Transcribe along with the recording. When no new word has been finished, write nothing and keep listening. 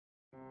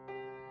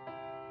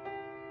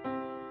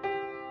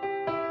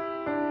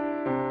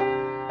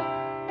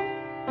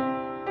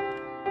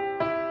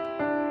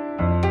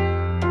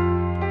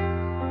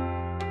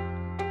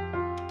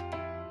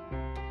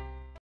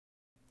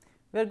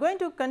we are going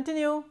to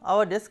continue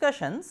our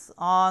discussions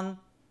on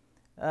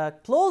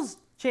closed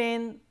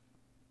chain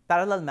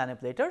parallel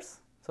manipulators.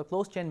 So,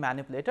 closed chain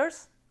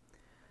manipulators.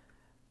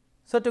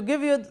 So, to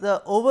give you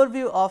the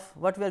overview of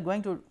what we are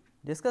going to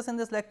discuss in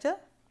this lecture.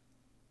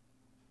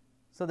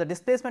 So, the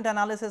displacement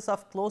analysis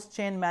of closed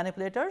chain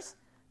manipulators,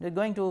 we are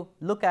going to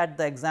look at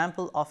the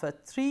example of a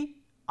 3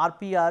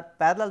 RPR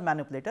parallel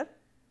manipulator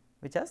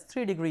which has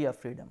 3 degree of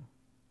freedom.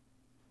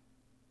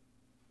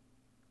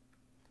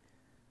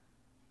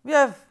 We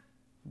have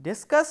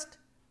discussed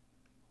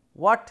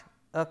what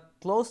a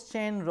closed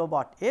chain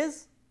robot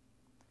is.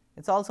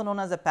 It is also known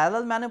as a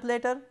parallel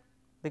manipulator,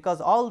 because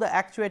all the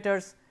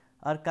actuators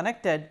are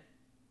connected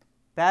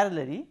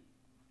parallelly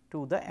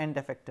to the end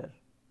effector,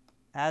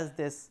 as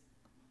this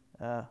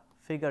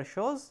figure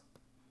shows.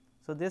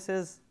 So, this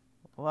is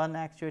one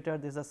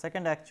actuator, this is a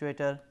second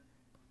actuator,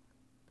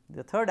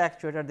 the third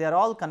actuator, they are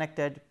all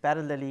connected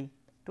parallelly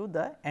to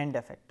the end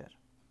effector.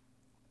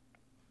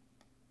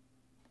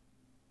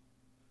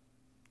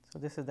 So,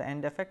 this is the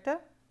end effector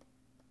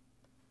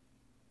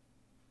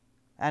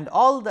and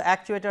all the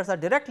actuators are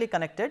directly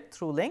connected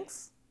through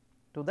links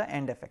to the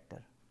end effector.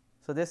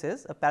 So, this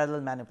is a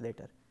parallel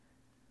manipulator.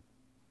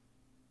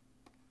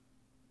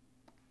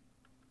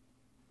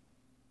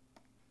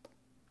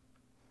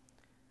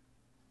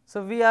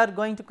 So, we are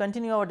going to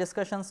continue our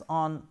discussions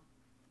on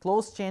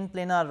closed chain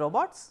planar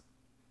robots.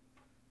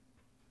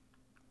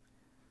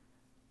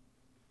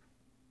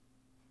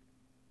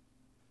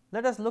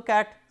 Let us look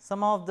at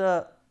some of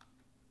the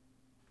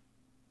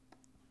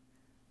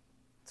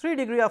 3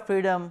 degree of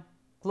freedom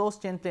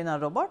closed chain planar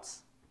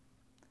robots.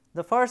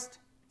 The first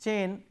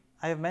chain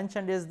I have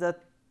mentioned is the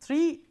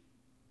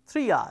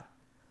 3R.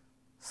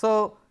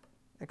 So,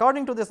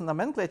 according to this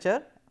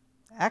nomenclature,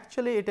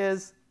 actually it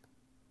is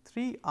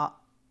 3R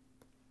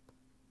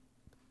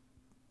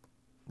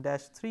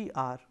dash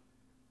 3R.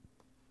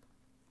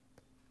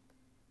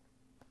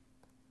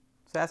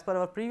 So, as per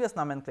our previous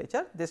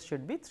nomenclature, this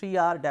should be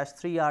 3R dash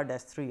 3R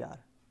dash 3R.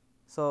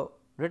 So,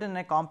 written in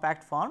a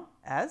compact form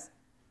as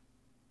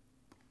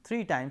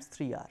 3 times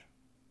 3R.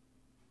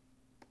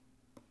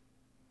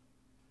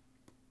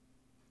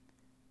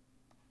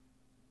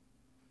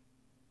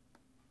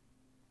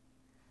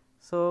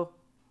 So,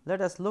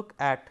 let us look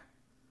at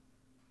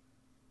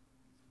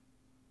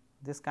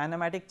this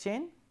kinematic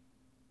chain.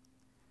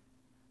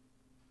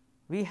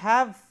 We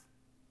have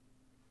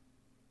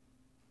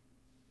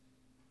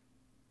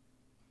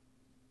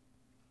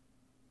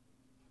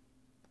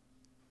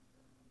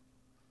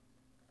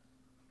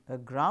a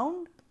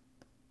ground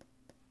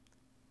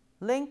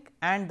link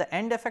and the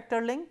end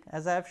effector link,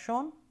 as I have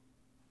shown.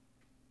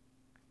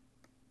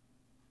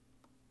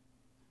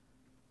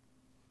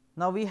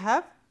 Now, we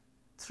have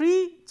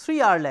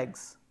 3R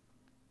legs.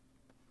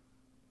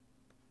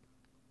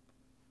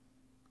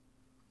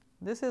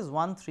 This is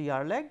one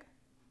 3R leg.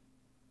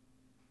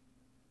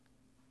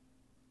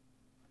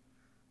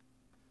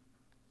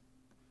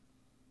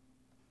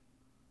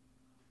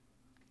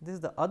 This is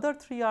the other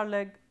 3R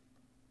leg.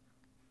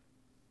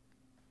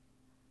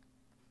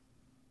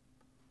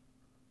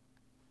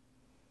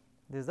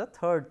 This is the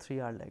third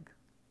 3R leg.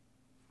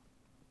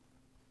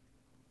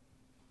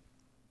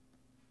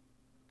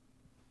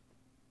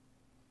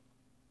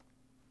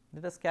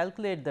 Let us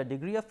calculate the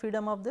degree of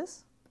freedom of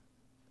this.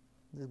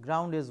 This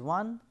ground is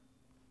 1,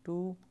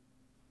 2,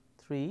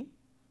 3,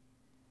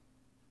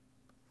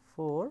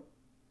 4,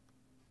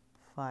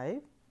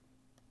 5,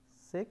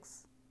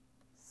 6,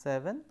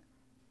 7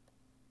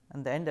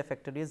 and the end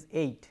effector is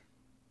 8,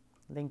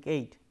 link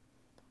 8.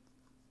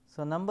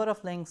 So, number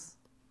of links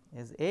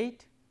is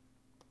 8,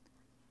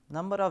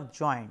 number of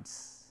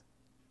joints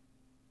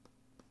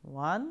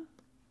 1,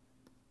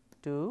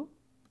 2,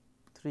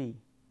 3,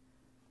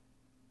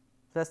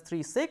 plus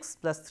 3 6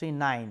 plus 3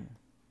 9.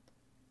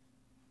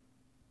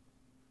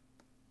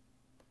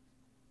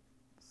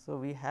 So,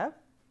 we have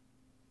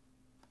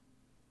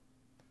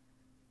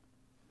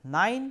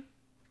 9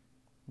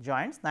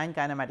 joints, 9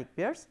 kinematic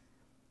pairs,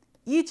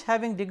 each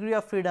having degree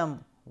of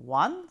freedom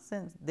 1,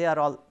 since they are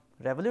all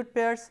revolute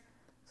pairs.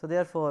 So,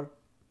 therefore,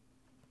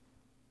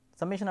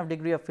 summation of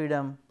degree of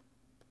freedom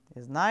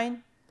is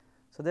 9.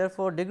 So,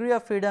 therefore, degree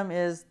of freedom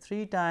is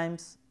 3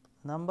 times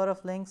number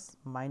of links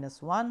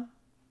minus 1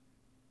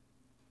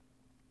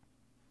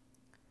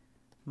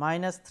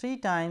 minus 3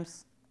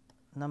 times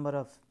number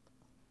of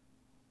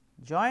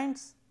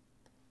joints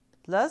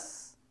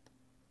plus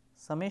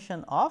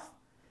summation of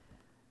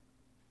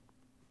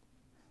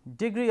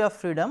degree of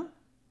freedom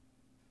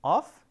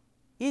of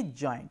each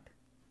joint.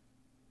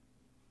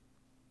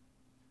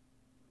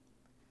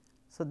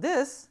 So,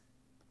 this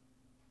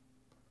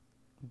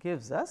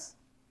gives us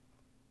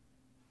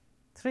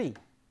 3.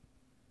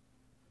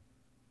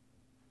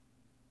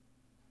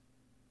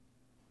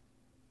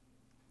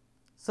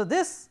 So,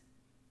 this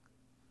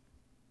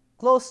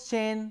closed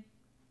chain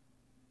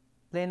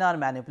planar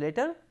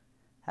manipulator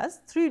has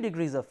 3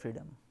 degrees of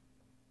freedom.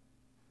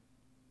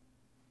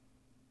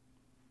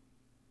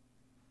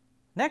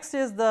 Next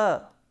is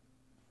the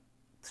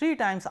 3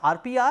 times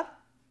RPR,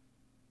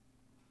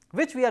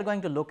 which we are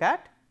going to look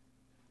at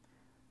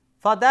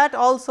For that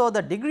also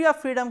the degree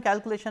of freedom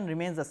calculation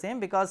remains the same,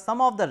 because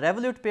some of the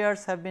revolute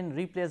pairs have been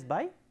replaced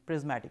by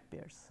prismatic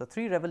pairs. So,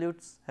 3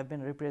 revolutes have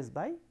been replaced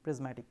by 3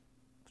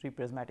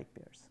 prismatic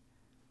pairs.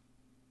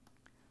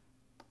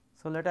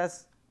 So, let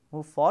us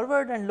move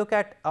forward and look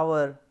at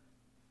our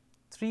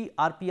 3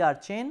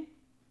 RPR chain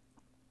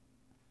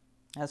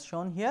as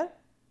shown here.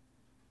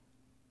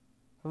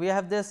 We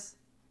have this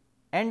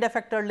end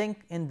effector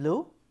link in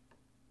blue,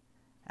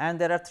 and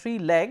there are 3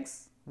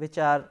 legs which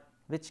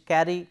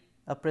carry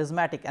a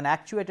prismatic, an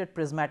actuated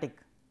prismatic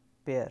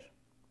pair.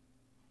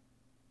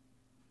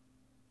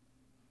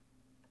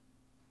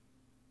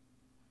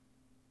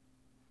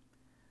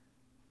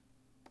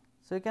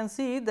 So, you can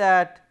see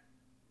that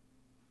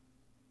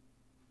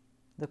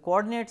the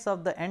coordinates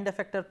of the end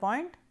effector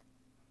point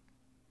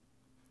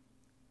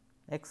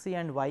x e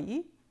and y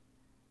e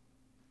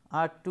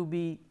are to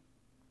be,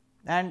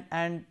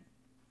 and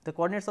the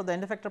coordinates of the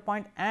end effector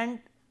point and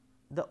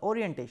the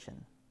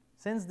orientation.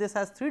 Since this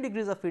has 3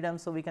 degrees of freedom,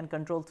 so we can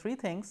control 3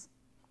 things.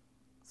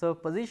 So,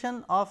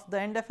 position of the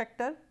end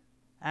effector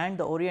and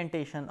the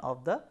orientation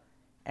of the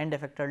end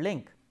effector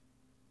link,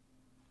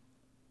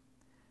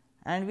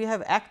 and we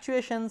have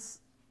actuations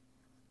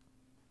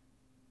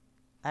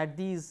at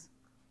these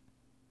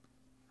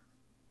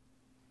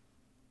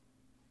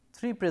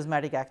 3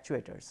 prismatic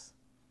actuators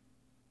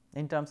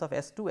in terms of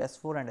S2,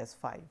 S4 and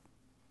S5.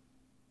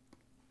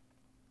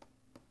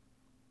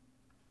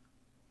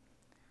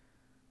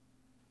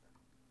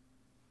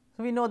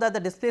 So, we know that the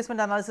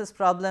displacement analysis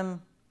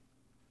problem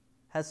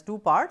has 2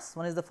 parts.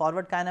 One is the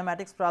forward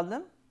kinematics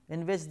problem,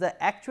 in which the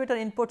actuator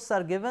inputs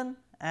are given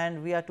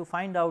and we have to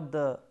find out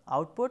the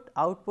output.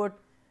 Output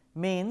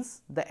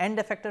means the end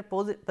effector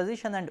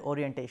position and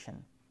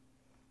orientation.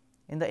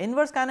 In the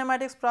inverse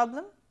kinematics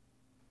problem,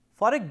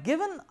 for a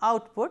given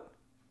output,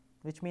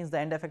 which means the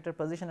end effector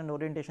position and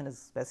orientation is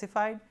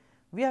specified,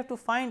 we have to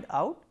find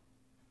out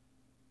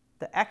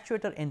the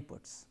actuator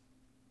inputs.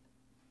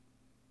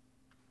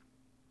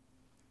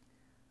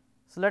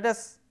 So, let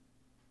us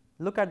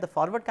look at the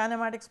forward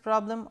kinematics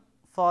problem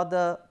for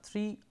the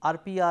 3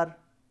 RPR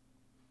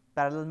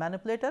parallel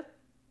manipulator.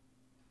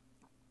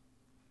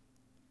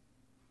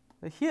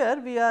 So,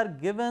 here we are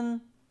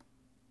given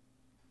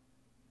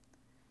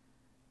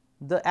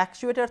the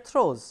actuator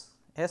throws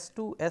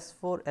S2,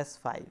 S4,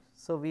 S5.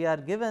 So, we are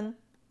given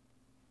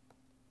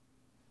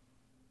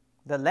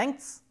the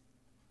lengths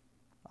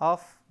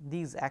of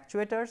these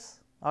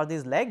actuators or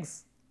these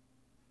legs.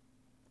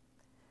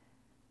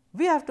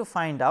 We have to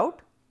find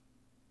out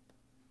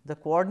the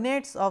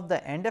coordinates of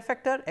the end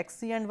effector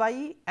x e and y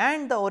e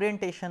and the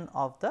orientation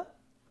of the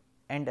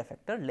end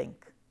effector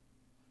link.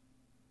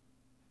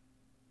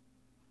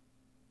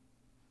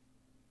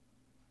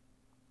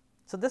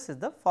 So, this is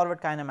the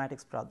forward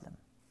kinematics problem.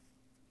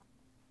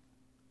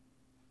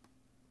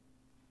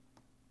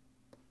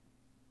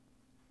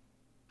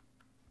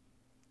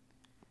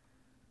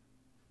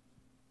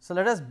 So,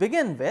 let us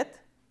begin with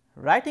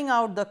writing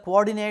out the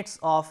coordinates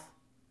of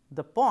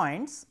the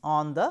points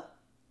on the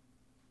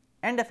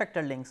end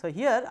effector link. So,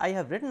 here I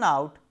have written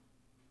out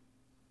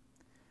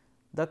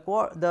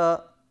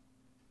the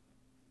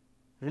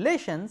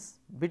relations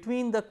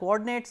between the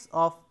coordinates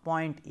of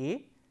point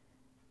A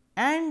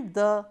and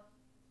the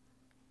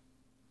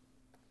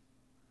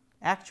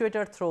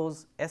actuator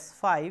throws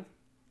S5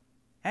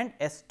 and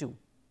S2. So,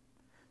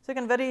 you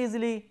can very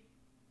easily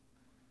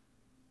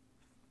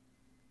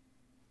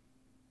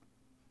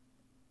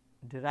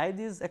derive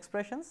these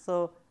expressions.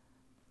 So,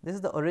 this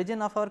is the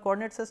origin of our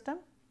coordinate system.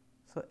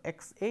 So,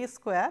 x a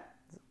square,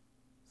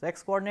 so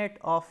x coordinate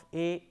of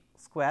a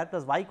square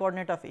plus y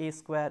coordinate of a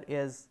square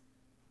is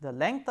the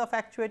length of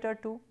actuator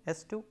 2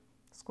 S2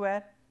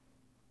 square.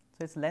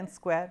 So, it is length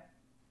square.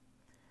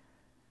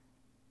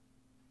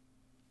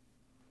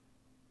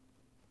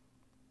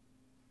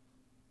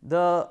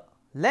 The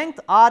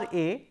length R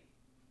A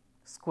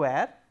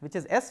square, which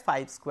is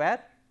S5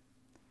 square,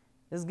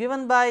 is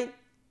given by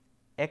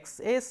x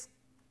a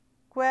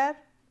square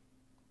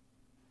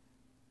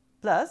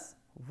plus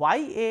y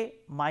a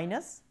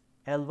minus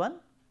L1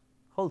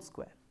 whole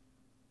square.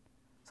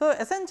 So,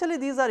 essentially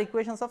these are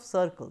equations of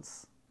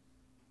circles.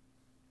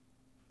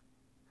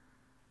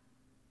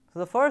 So,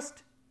 the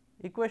first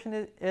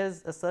equation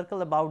is a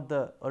circle about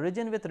the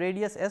origin with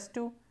radius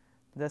S2.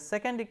 The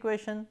second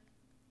equation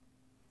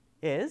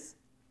is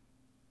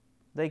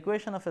the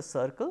equation of a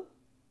circle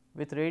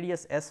with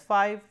radius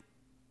S5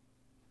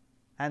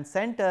 and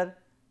center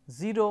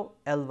 0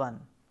 L1.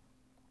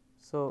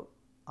 So,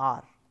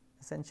 R,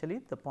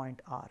 essentially the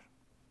point R.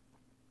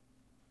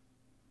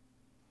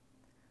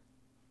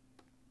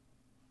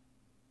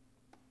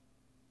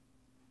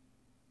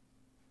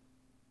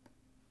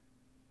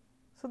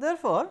 So,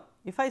 therefore,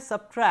 if I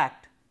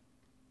subtract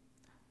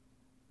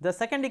the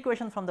second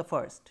equation from the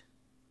first,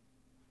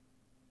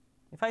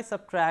 if I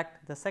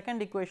subtract the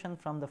second equation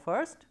from the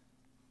first,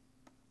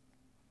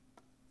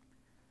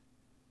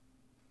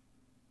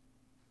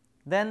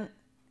 then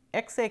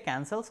x a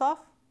cancels off.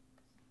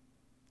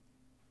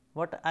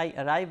 What I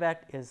arrive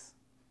at is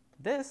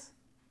this,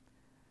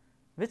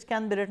 which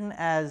can be written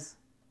as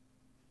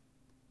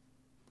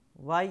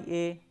y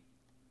a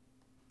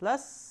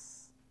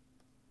plus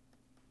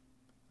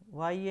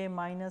y a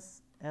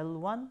minus L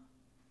 1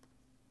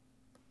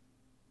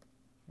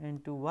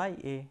 into y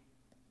a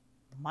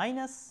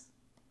minus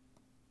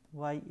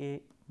y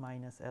a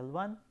minus L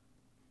 1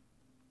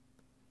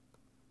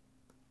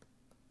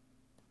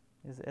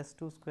 is S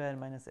 2 square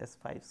minus S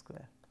 5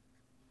 square.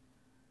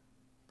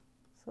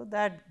 So,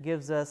 that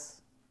gives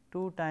us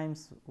 2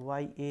 times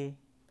y a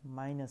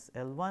minus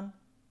L 1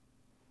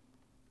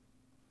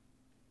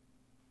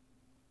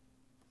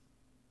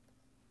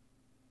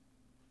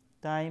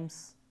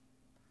 times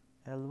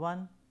L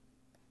 1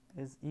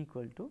 is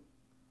equal to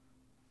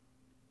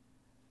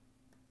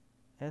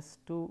S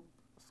 2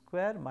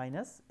 square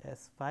minus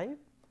S 5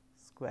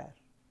 square.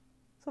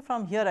 So,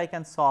 from here I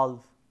can solve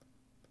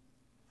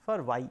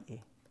for y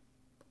a.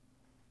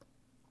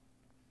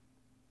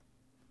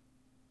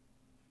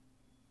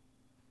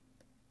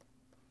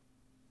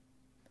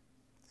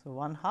 So,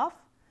 1/2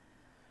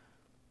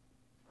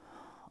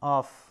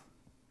 of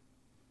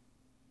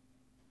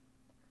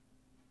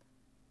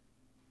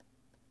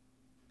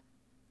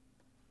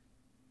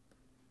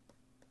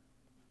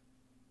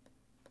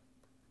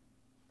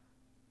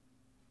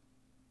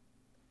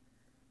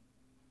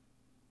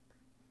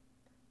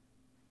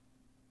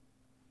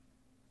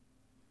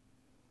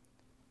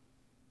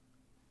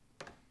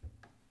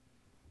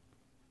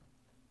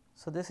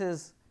so this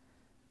is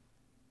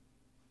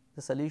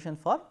the solution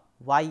for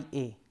y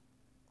a.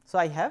 So,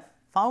 I have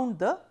found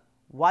the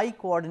y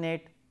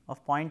coordinate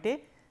of point A,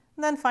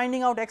 and then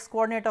finding out x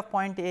coordinate of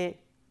point A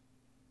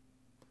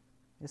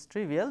is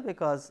trivial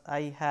because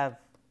I have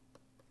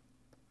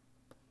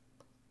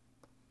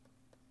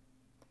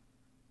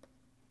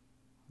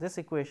this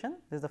equation,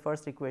 this is the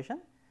first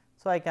equation.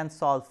 So, I can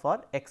solve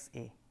for x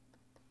A.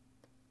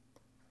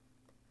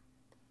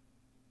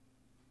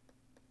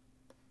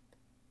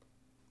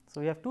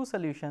 So, we have two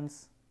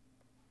solutions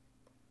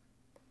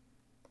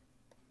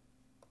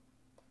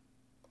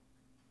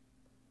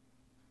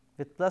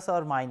with plus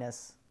or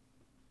minus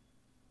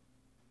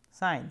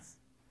signs.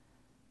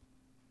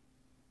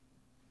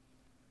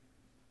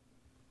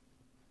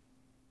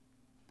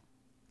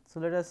 So,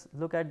 let us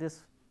look at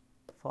this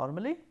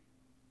formally.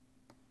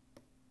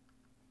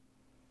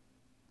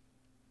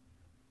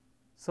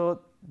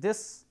 So,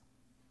 this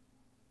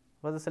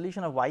was the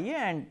solution of y a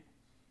and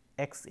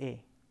x a.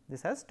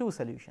 This has two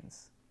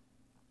solutions.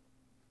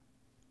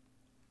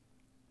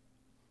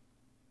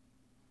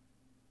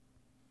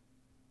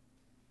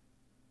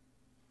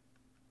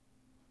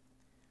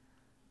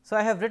 So,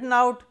 I have written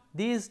out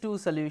these two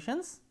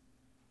solutions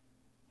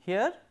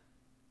here.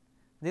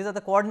 These are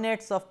the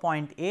coordinates of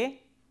point A.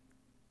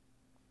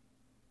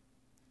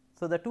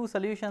 So, the two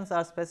solutions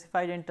are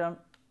specified in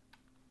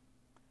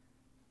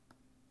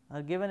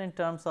are given in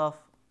terms of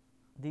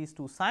these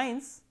two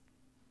signs.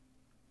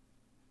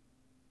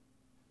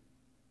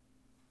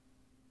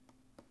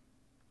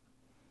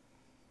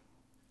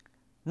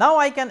 Now,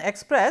 I can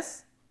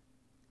express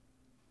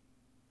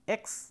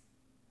x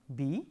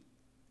b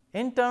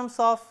in terms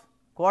of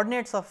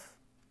coordinates of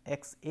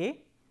x a,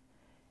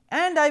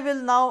 and I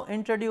will now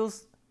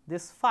introduce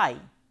this phi.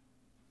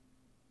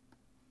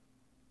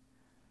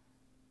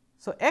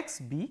 So, x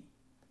b,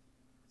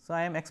 so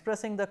I am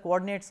expressing the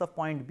coordinates of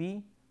point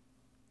B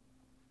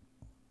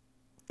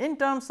in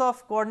terms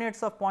of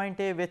coordinates of point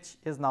A, which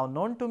is now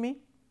known to me,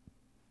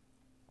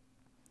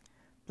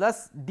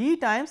 plus d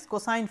times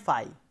cosine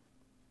phi.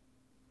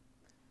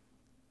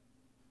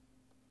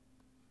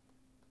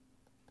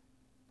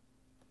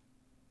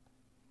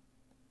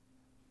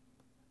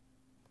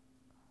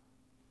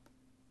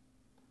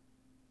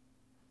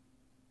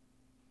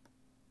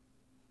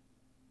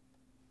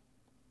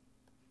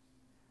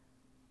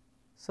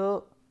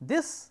 So,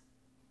 this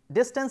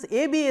distance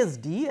a b is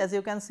d, as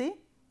you can see,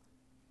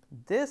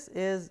 this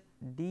is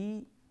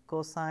d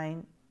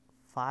cosine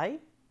phi,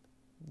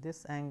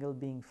 this angle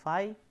being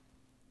phi,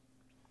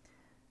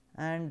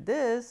 and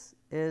this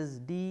is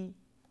d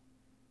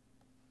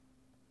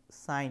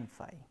sine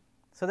phi.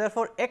 So,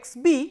 therefore, x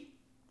b,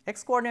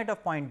 x coordinate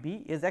of point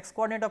B is x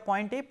coordinate of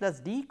point A plus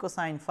d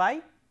cosine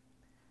phi,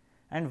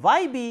 and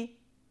y b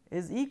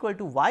is equal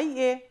to y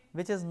a,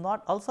 which is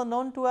not also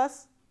known to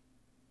us,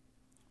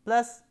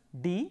 plus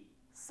d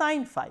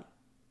sine phi.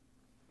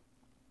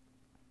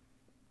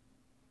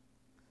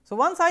 So,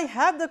 once I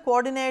have the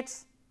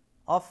coordinates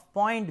of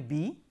point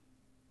B,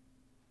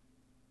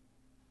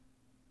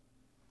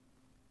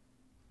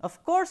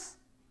 of course,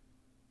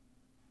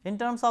 in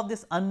terms of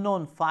this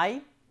unknown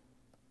phi,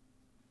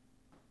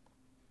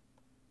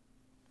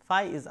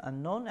 phi is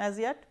unknown as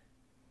yet,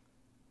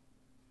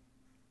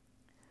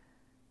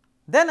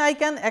 then I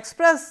can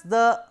express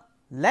the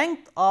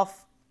length of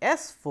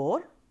S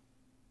 4.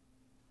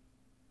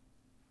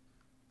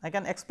 I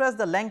can express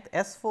the length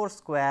S 4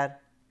 square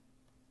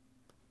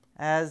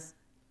as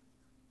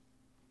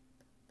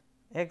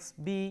x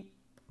b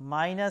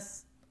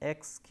minus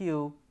x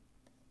cube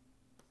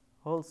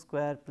whole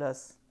square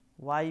plus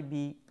y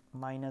b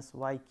minus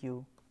y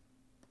cube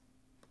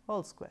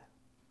whole square.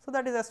 So,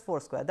 that is S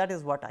 4 square, that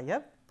is what I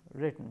have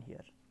written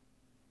here.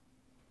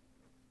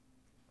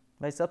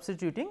 by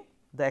substituting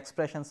the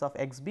expressions of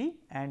x b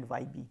and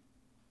y b,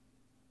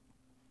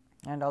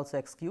 and also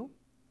x q,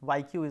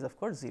 y q is of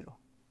course 0.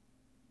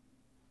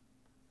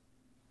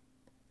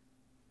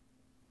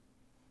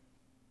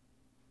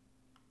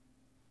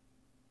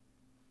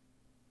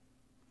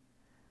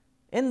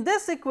 In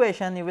this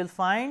equation you will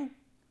find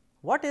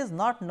what is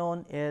not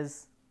known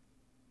is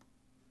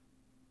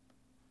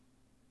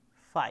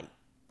phi.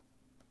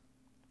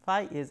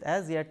 Phi is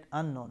as yet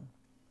unknown.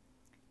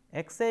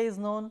 X a is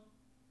known,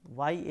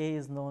 y a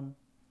is known,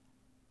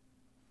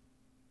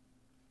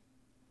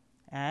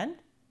 and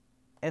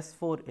S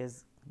 4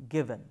 is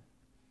given.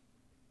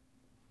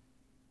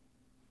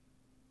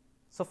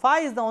 So,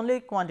 phi is the only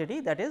quantity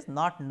that is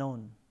not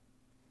known.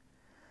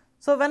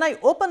 So, when I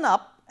open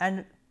up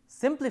and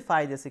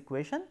simplify this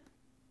equation,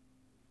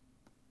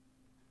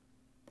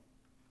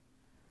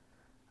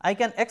 I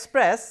can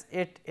express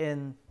it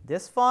in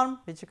this form,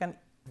 which you can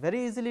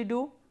very easily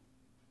do.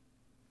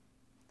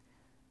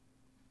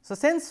 So,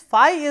 since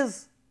phi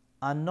is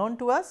unknown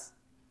to us,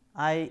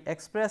 I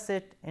express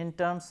it in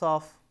terms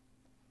of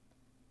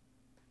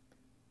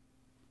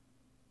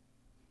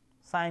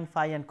sin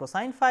phi and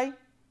cosine phi,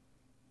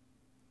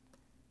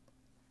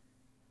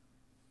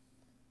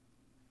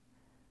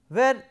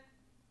 where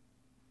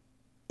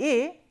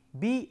A,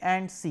 B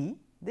and C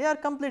they are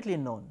completely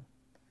known,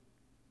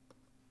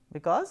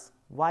 because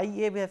y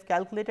a we have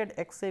calculated,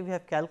 x a we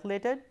have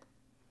calculated,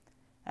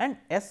 and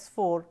S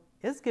 4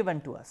 is given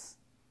to us.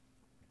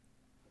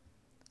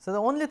 So, the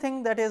only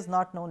thing that is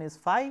not known is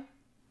phi,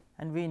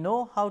 and we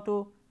know how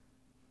to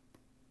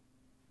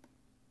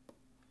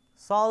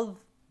solve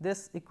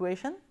this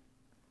equation.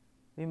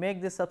 We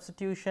make this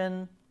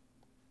substitution,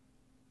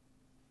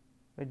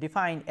 we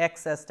define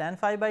x as tan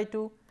phi by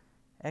 2,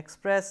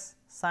 express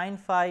sin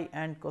phi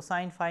and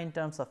cosine phi in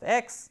terms of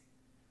x,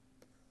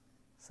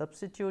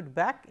 substitute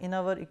back in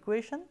our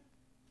equation,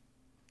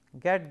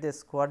 get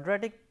this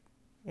quadratic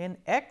in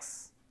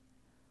x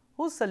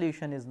whose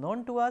solution is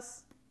known to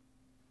us.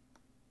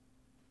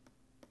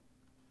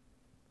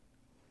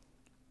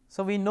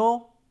 So, we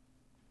know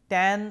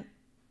tan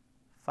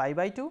phi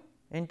by 2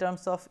 in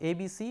terms of a,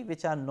 b, c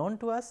which are known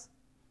to us.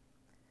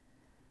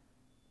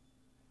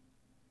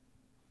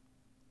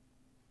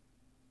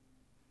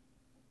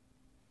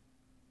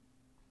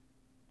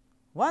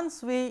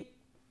 Once we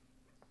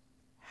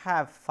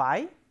have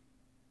phi,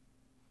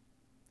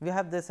 we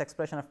have this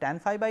expression of tan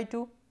phi by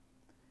 2.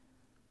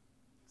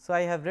 So,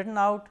 I have written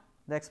out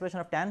the expression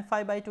of tan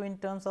phi by 2 in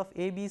terms of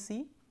a, b,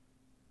 c,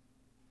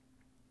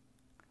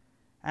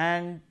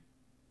 and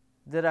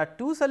there are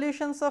two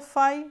solutions of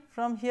phi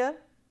from here,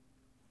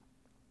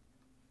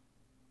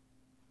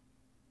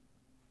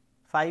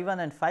 phi 1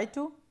 and phi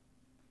 2,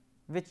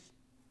 which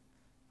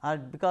are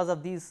because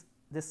of this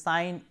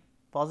sign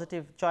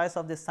positive, choice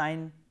of this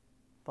sign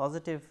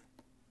positive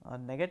or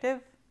negative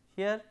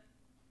here.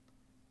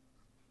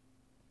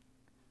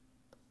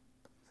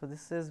 So,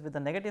 this is with the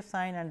negative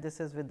sign and this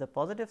is with the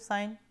positive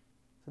sign.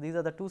 So, these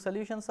are the two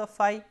solutions of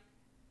phi.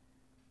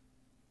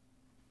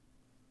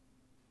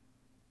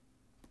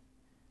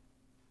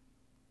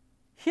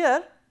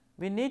 Here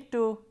we need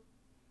to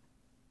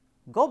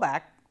go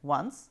back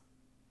once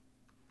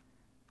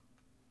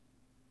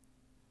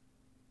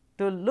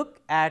to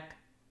look at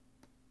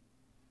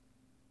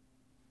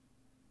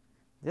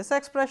this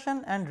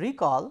expression and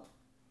recall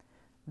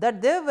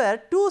that there were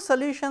two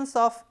solutions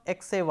of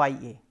x a y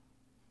a.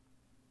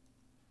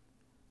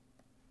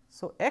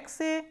 So,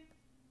 x a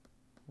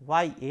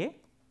y a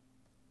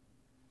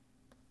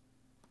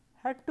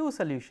had two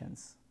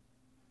solutions,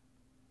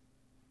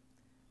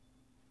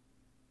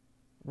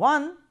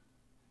 one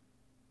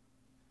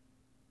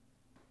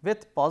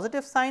with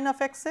positive sign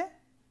of x a,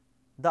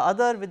 the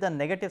other with the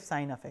negative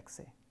sign of x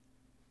a.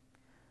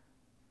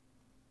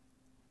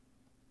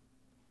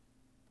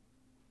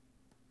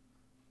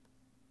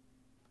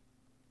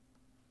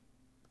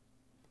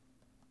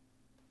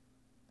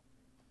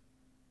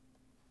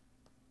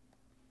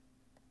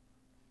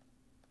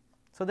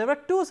 So, there were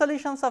two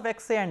solutions of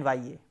x a and y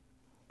a.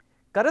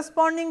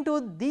 Corresponding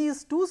to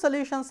these two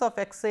solutions of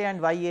x a and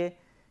y a,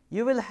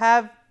 you will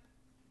have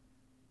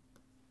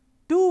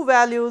two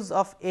values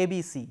of a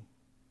b c.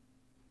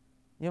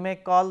 You may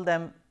call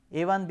them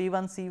a 1 b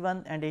 1 c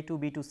 1 and a 2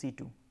 b 2 c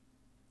 2.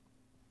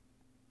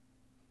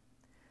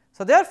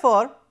 So,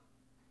 therefore,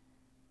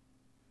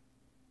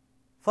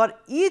 for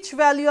each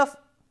value of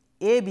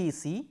a b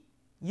c,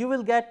 you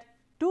will get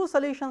two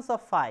solutions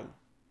of phi.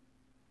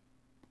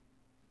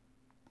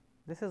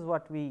 This is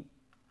what we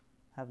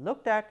have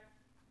looked at.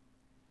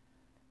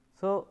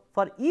 So,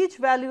 for each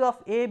value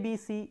of a, b,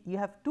 c, you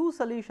have two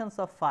solutions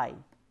of phi,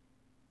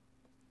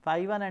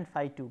 phi 1 and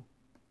phi 2.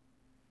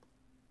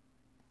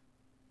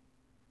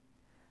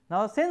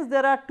 Now, since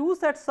there are two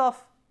sets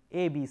of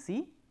a, b,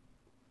 c,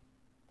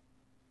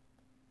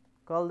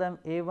 call them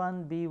a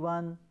 1, b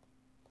 1,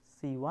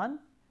 c 1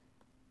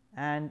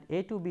 and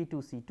a 2, b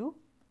 2, c 2.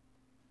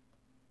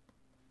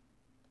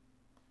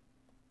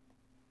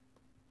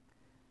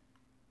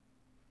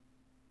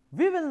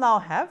 We will now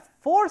have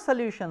four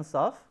solutions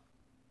of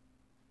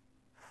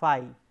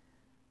phi.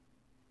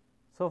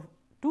 So,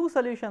 two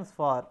solutions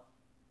for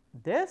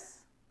this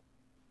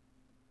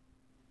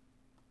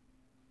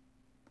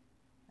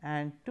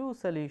and two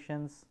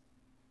solutions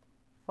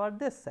for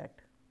this set.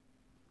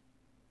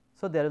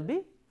 So, there will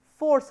be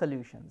 4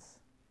 solutions.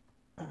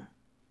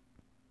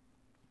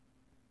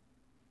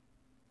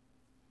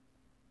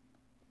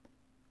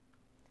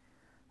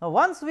 Now,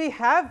 once we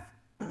have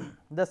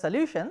the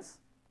solutions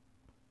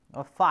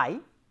of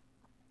phi,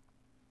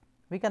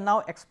 we can now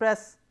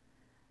express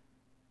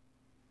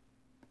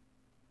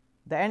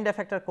the end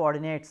effector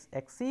coordinates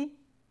x c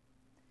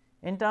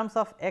in terms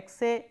of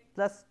x a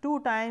plus 2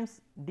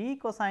 times d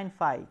cosine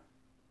phi.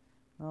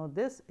 Now,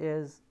 this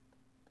is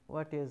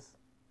what is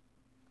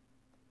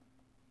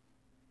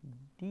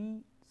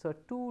d. So,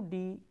 2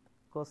 d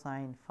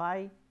cosine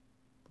phi,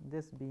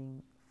 this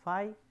being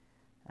phi,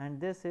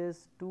 and this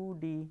is 2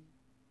 d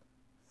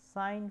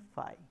sin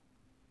phi.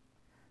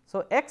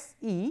 So, x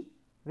e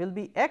will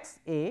be x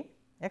a,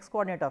 x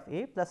coordinate of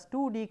a plus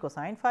 2 d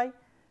cosine phi,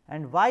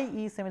 and y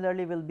e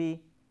similarly will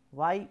be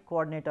y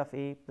coordinate of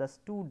a plus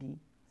 2 d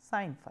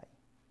sin phi.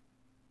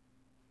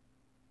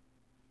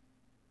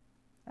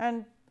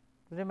 And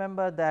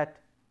remember that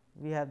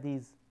we have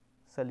these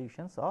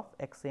solutions of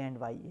x a and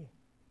y a.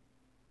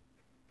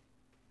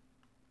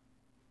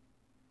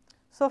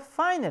 So,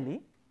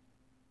 finally,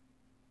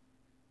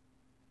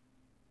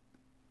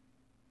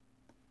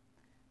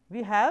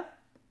 we have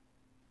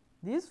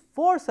these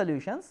 4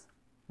 solutions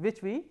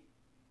which we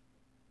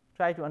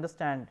try to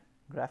understand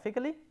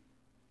graphically.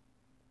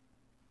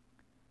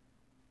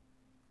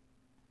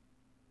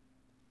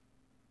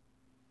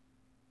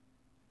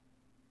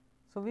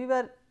 So, we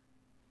were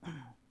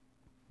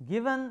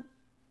given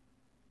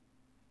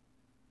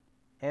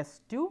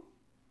S2,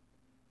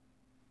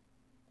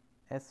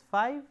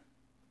 S5,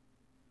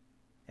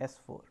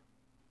 S4.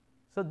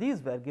 So,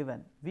 these were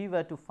given, we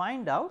were to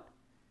find out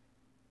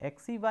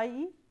x e, y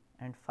e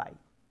and phi.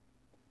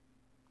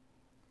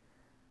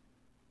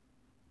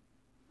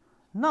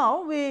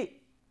 Now,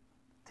 we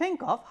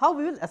think of how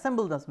we will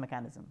assemble this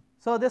mechanism.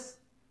 So, this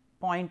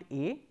point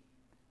A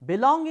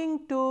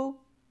belonging to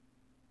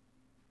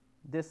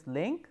this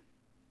link,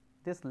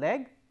 this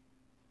leg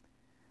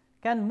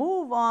can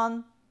move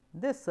on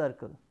this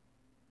circle.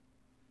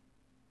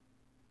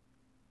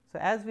 So,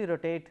 as we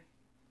rotate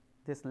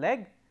this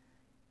leg,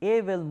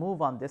 A will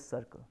move on this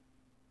circle.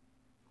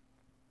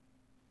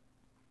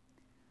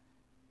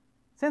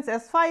 Since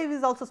S5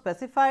 is also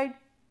specified,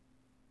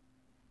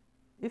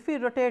 if we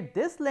rotate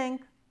this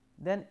link,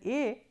 then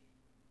A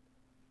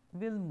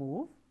will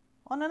move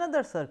on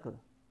another circle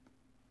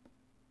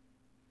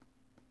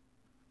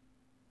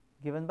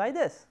given by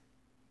this.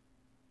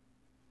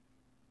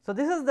 So,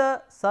 this is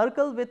the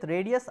circle with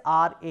radius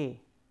R A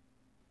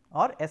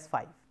or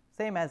S5,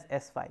 same as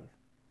S5.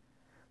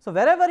 So,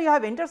 wherever you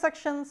have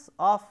intersections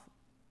of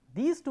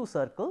these two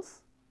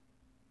circles,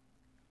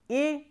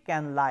 A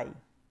can lie.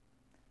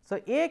 So,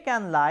 A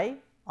can lie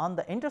on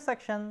the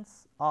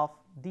intersections of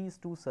these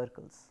two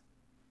circles.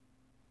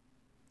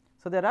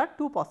 So, there are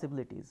two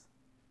possibilities.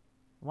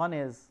 One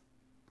is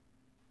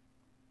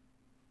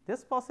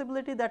this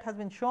possibility that has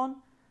been shown,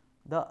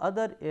 the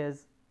other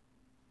is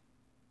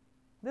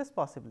this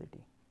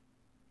possibility.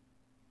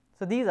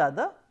 So, these are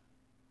the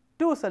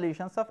two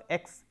solutions of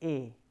x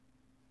a.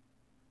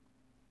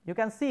 You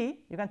can see,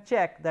 you can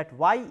check that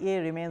y a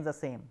remains the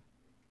same,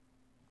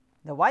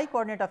 the y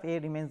coordinate of a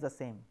remains the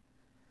same.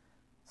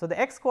 So, the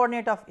x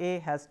coordinate of a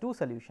has two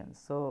solutions.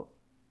 So,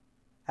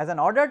 as an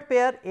ordered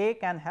pair, A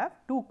can have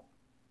two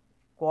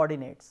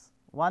coordinates,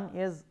 one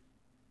is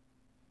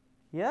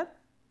here,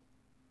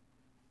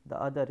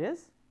 the other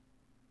is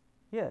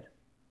here.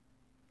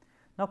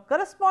 Now,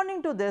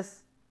 corresponding to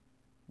this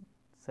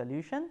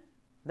solution,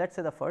 let us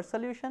say the first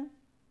solution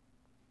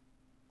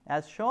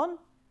as shown.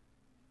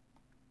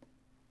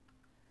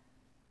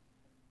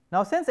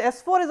 Now, since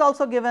S4 is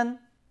also given,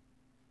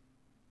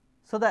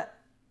 so the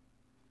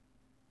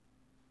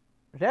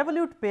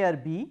revolute pair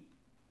B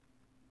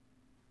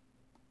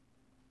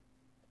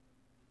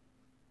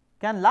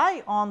can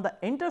lie on the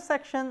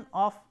intersection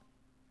of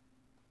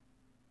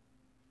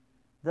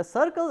the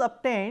circle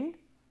obtained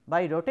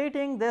by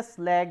rotating this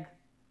leg.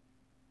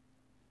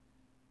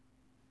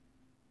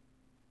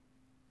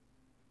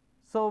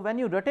 So, when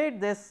you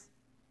rotate this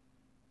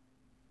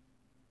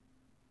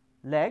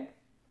leg,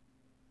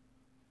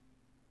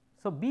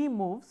 so B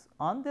moves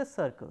on this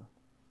circle.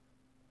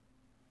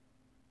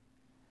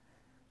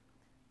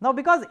 Now,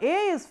 because A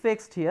is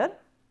fixed here,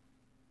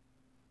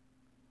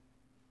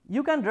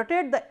 you can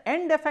rotate the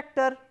end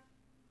effector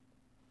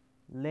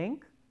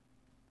link.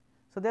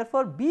 So,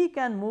 therefore, B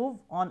can move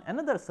on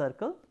another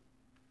circle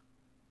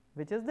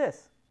which is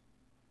this.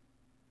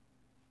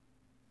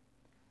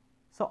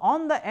 So,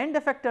 on the end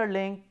effector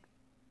link,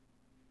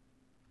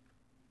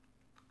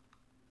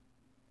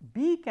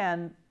 B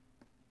can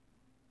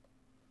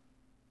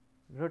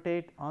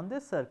rotate on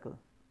this circle.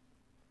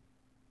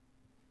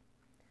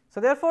 So,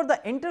 therefore,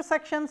 the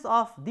intersections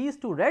of these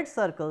two red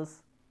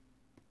circles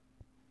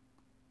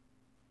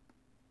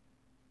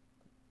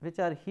which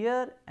are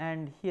here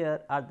and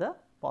here are the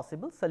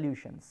possible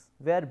solutions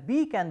where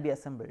B can be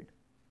assembled,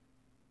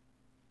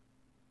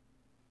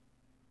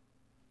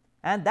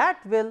 and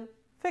that will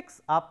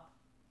fix up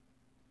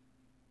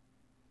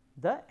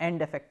the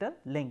end effector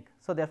link.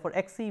 So, therefore,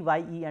 x e,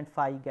 y e and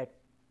phi get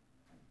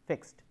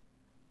fixed.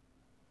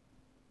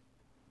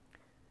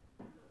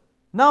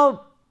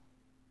 Now,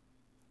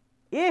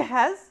 A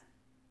has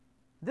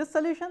this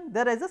solution,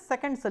 there is a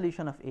second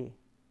solution of A.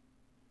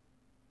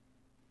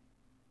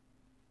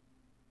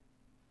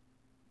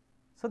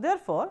 So,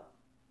 therefore,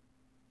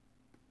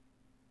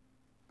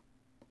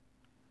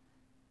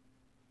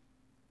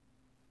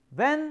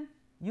 when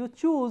you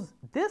choose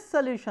this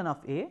solution of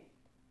A,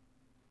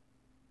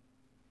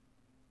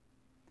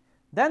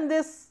 then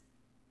this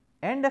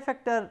end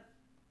effector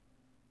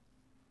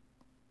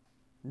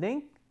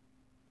link,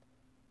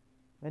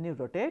 when you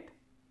rotate,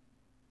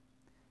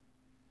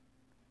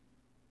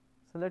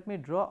 so let me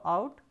draw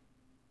out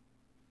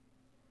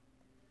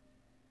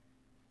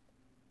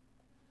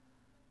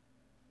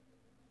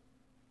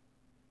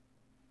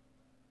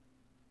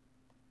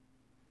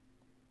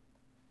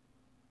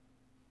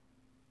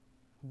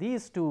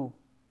these two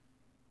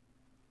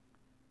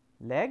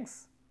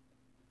legs.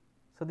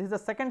 So, this is the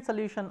second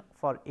solution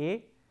for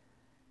A,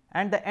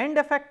 and the end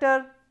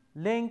effector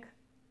link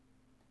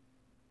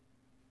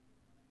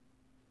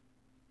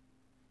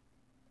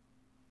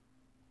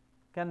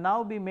can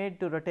now be made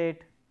to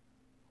rotate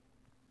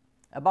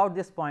about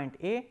this point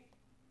A,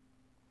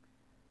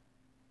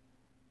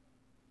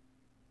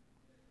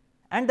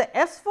 and the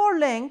S4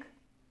 link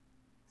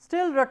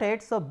still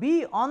rotates. So,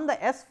 B on the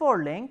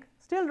S4 link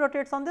still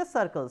rotates on this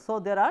circle. So,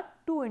 there are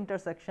two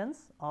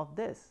intersections of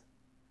this,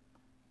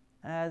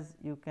 as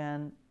you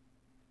can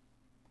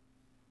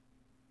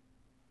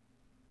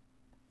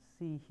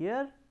see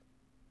here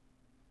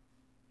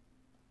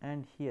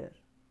and here.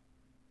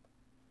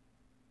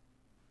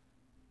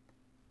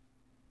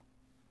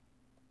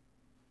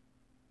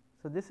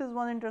 So, this is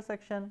one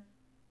intersection,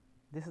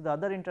 this is the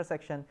other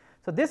intersection.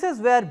 So, this is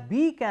where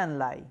B can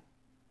lie.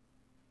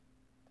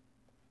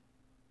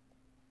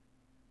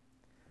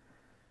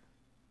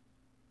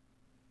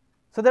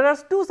 So, there are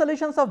two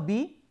solutions of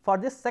B for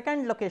this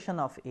second location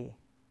of A.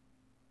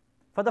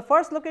 For the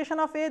first location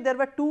of A, there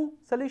were two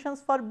solutions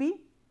for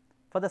B.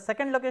 For the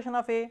second location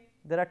of A,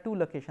 there are two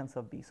locations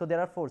of B. So, there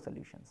are 4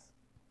 solutions.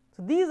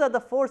 So, these are the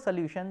 4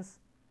 solutions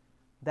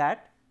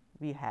that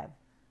we have.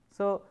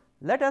 So,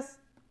 let us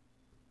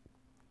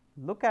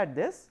look at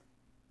this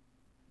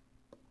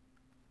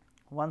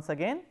once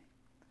again.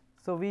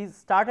 So, we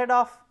started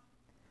off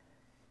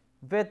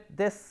with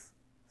this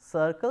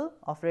circle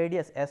of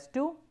radius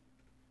S2.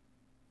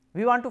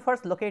 We want to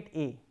first locate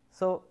A.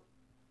 So,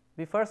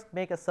 we first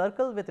make a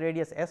circle with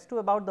radius S2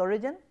 about the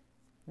origin,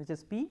 which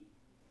is P.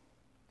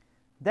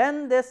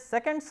 Then this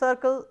second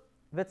circle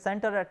with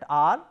center at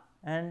R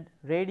and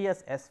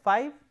radius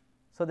S5.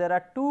 So, there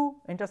are 2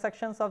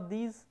 intersections of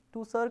these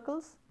 2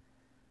 circles.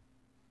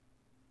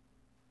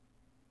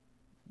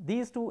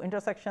 These 2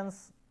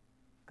 intersections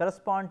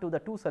correspond to the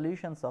 2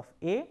 solutions of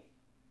A.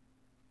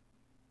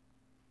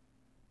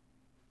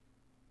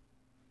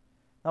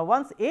 Now,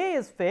 once A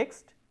is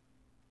fixed,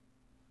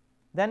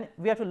 then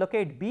we have to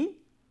locate B.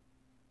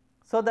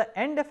 So, the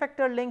end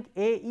effector link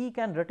AE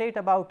can rotate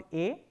about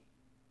A,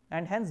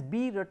 and hence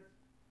B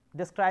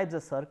describes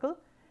a circle,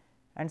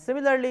 and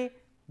similarly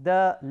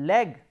the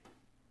leg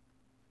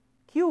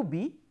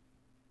QB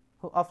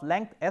of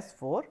length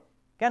S4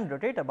 can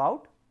rotate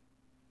about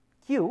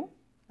Q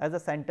as a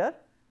center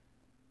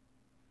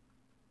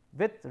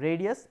with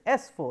radius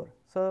S4.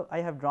 So, I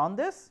have drawn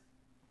this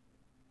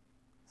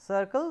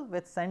circle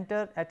with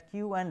center at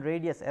Q and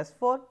radius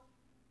S4,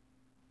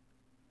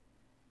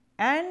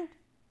 and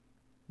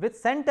with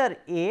center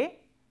A,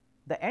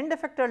 the end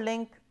effector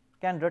link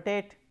can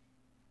rotate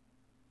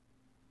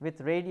with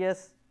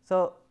radius.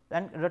 So,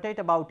 and rotate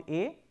about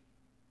A,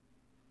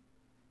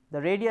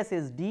 the radius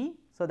is D.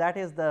 So, that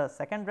is the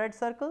second red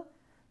circle.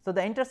 So,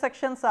 the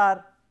intersections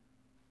are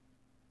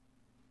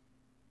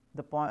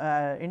the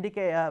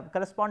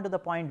correspond to the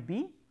point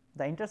B,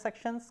 the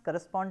intersections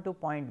correspond to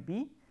point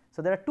B.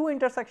 So, there are 2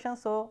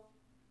 intersections. So,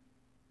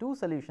 2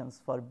 solutions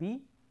for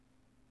B.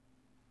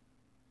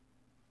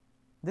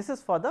 This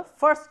is for the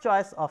first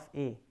choice of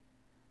A.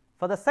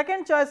 For the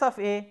second choice of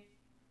A,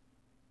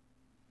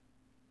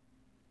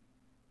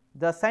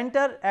 the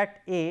center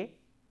at A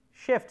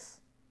shifts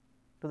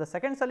to the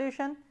second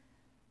solution.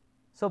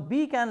 So,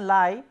 B can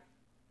lie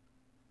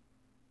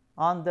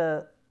on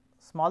the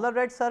smaller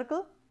red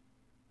circle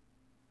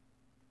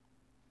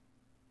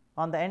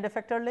on the end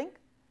effector link.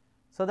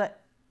 So, the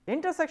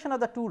intersection of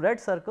the 2 red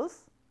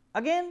circles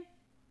again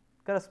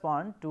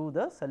correspond to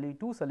the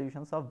 2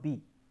 solutions of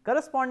B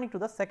corresponding to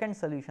the second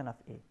solution of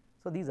A.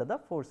 So, these are the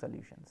 4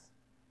 solutions.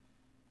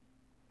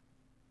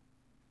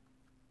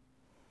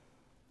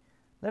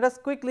 Let us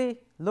quickly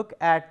look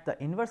at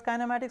the inverse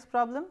kinematics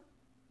problem.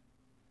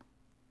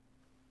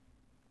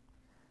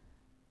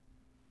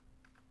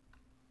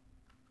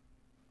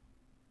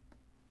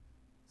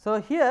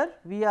 So, here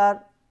we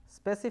are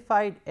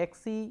specified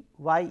x e,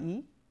 y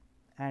e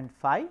and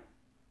phi,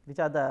 which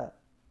are the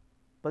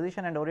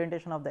position and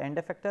orientation of the end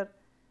effector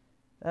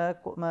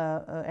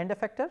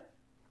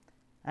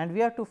and we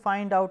have to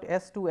find out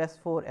S2,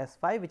 S4,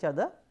 S5 which are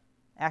the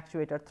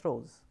actuator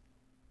throws,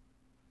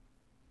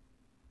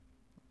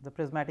 the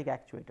prismatic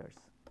actuators.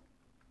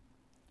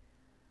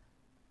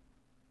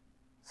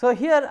 So,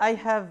 here I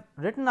have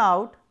written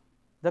out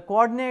the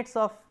coordinates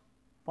of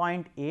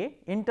point A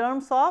in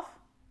terms of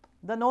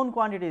the known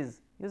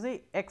quantities. You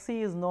see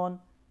xe is known,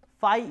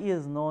 phi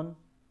is known,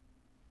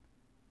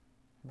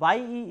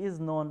 ye is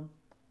known.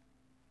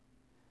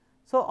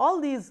 So, all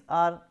these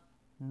are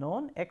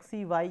known,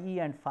 xe, ye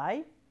and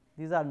phi,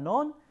 these are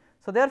known.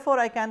 So, therefore,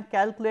 I can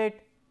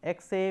calculate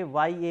xa,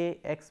 ya,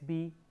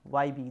 xb,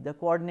 yb, the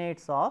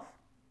coordinates of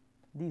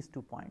these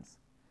 2 points.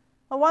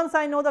 Now, once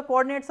I know the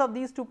coordinates of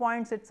these 2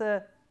 points, it is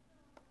a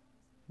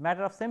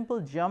matter of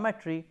simple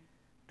geometry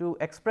to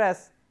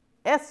express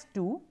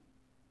S2.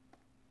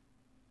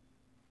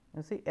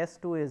 You see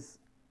S2 is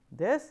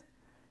this,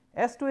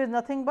 S2 is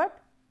nothing but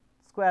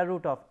square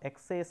root of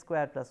xa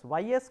square plus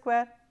ya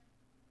square.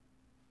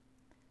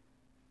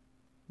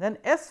 Then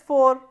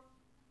S4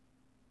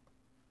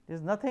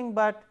 is nothing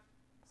but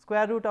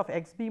square root of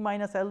xb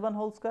minus L1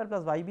 whole square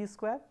plus yb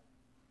square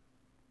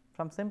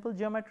from simple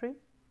geometry,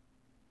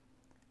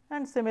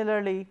 and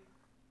similarly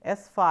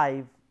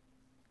S5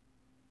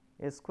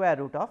 is square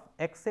root of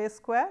xa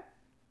square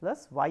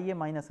plus ya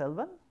minus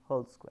L1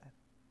 whole square.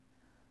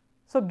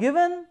 So,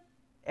 given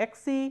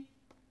xe,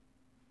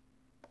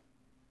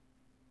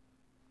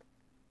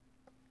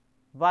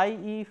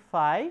 ye,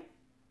 phi,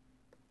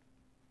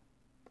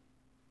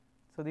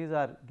 so these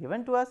are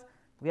given to us,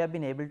 we have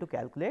been able to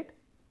calculate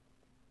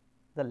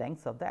the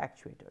lengths of the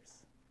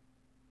actuators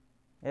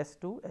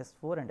S2,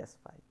 S4 and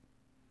S5.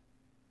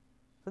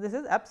 So, this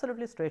is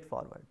absolutely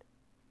straightforward.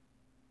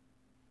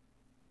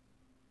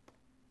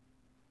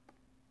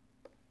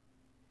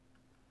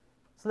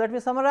 So, let me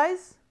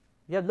summarize.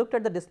 We have looked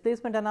at the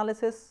displacement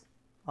analysis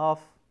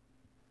of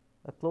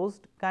a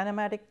closed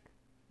kinematic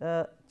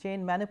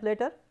chain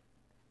manipulator,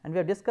 and we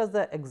have discussed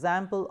the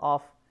example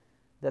of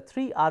the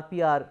 3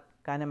 RPR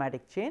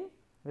kinematic chain.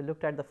 We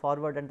looked at the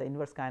forward and the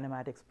inverse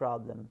kinematics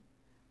problem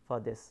for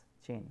this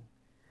chain.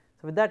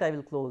 So, with that I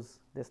will close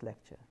this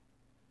lecture.